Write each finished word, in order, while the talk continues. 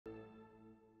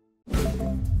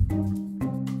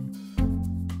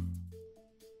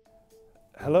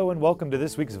Hello and welcome to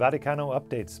this week's Vaticano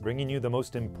Updates, bringing you the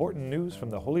most important news from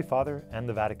the Holy Father and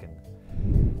the Vatican.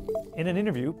 In an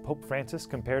interview, Pope Francis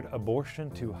compared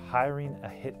abortion to hiring a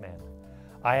hitman.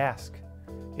 I ask,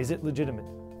 is it legitimate?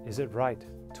 Is it right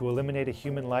to eliminate a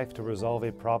human life to resolve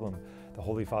a problem? The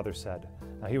Holy Father said.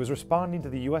 Now, he was responding to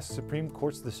the U.S. Supreme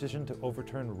Court's decision to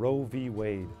overturn Roe v.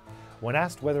 Wade. When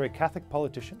asked whether a Catholic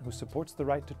politician who supports the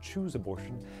right to choose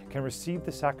abortion can receive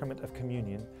the sacrament of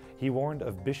communion, he warned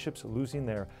of bishops losing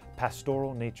their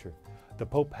pastoral nature. The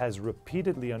Pope has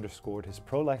repeatedly underscored his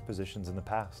pro-life positions in the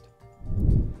past.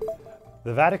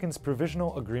 The Vatican's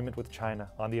provisional agreement with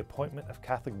China on the appointment of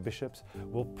Catholic bishops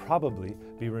will probably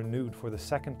be renewed for the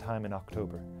second time in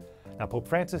October. Now, Pope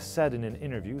Francis said in an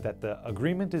interview that the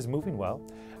agreement is moving well,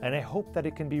 and I hope that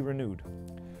it can be renewed.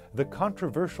 The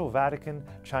controversial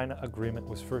Vatican-China agreement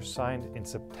was first signed in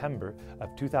September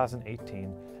of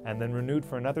 2018 and then renewed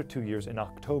for another 2 years in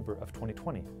October of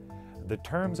 2020. The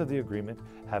terms of the agreement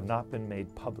have not been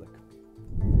made public.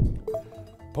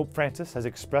 Pope Francis has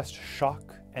expressed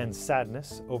shock and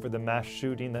sadness over the mass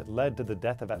shooting that led to the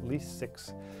death of at least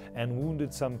 6 and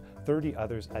wounded some 30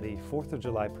 others at a 4th of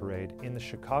July parade in the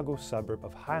Chicago suburb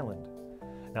of Highland.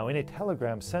 Now, in a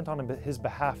telegram sent on his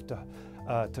behalf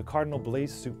to Cardinal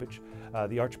Blaise Cupich,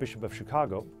 the Archbishop of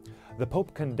Chicago, the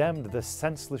Pope condemned the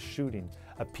senseless shooting,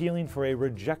 appealing for a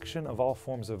rejection of all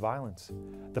forms of violence.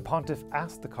 The Pontiff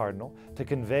asked the Cardinal to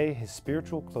convey his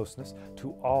spiritual closeness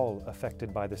to all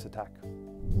affected by this attack.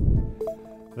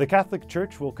 The Catholic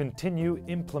Church will continue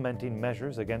implementing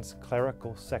measures against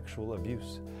clerical sexual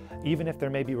abuse, even if there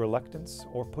may be reluctance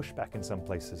or pushback in some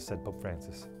places, said Pope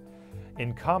Francis.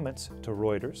 In comments to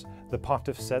Reuters, the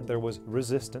Pontiff said there was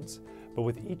resistance, but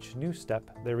with each new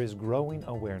step, there is growing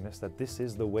awareness that this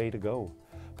is the way to go.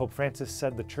 Pope Francis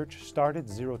said the Church started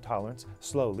zero tolerance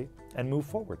slowly and moved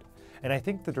forward, and I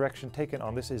think the direction taken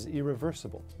on this is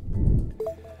irreversible.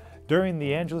 During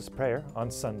the Angelus prayer on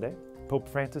Sunday, Pope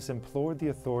Francis implored the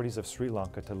authorities of Sri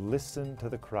Lanka to listen to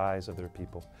the cries of their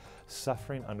people,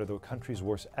 suffering under the country's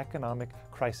worst economic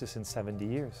crisis in 70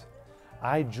 years.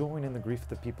 I join in the grief of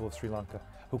the people of Sri Lanka,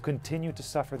 who continue to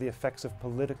suffer the effects of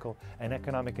political and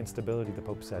economic instability, the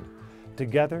Pope said.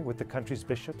 Together with the country's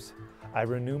bishops, I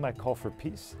renew my call for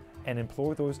peace and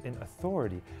implore those in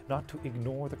authority not to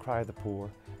ignore the cry of the poor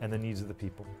and the needs of the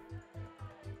people.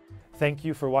 Thank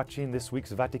you for watching this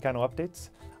week's Vaticano Updates.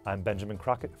 I'm Benjamin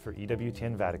Crockett for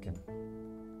EWTN Vatican.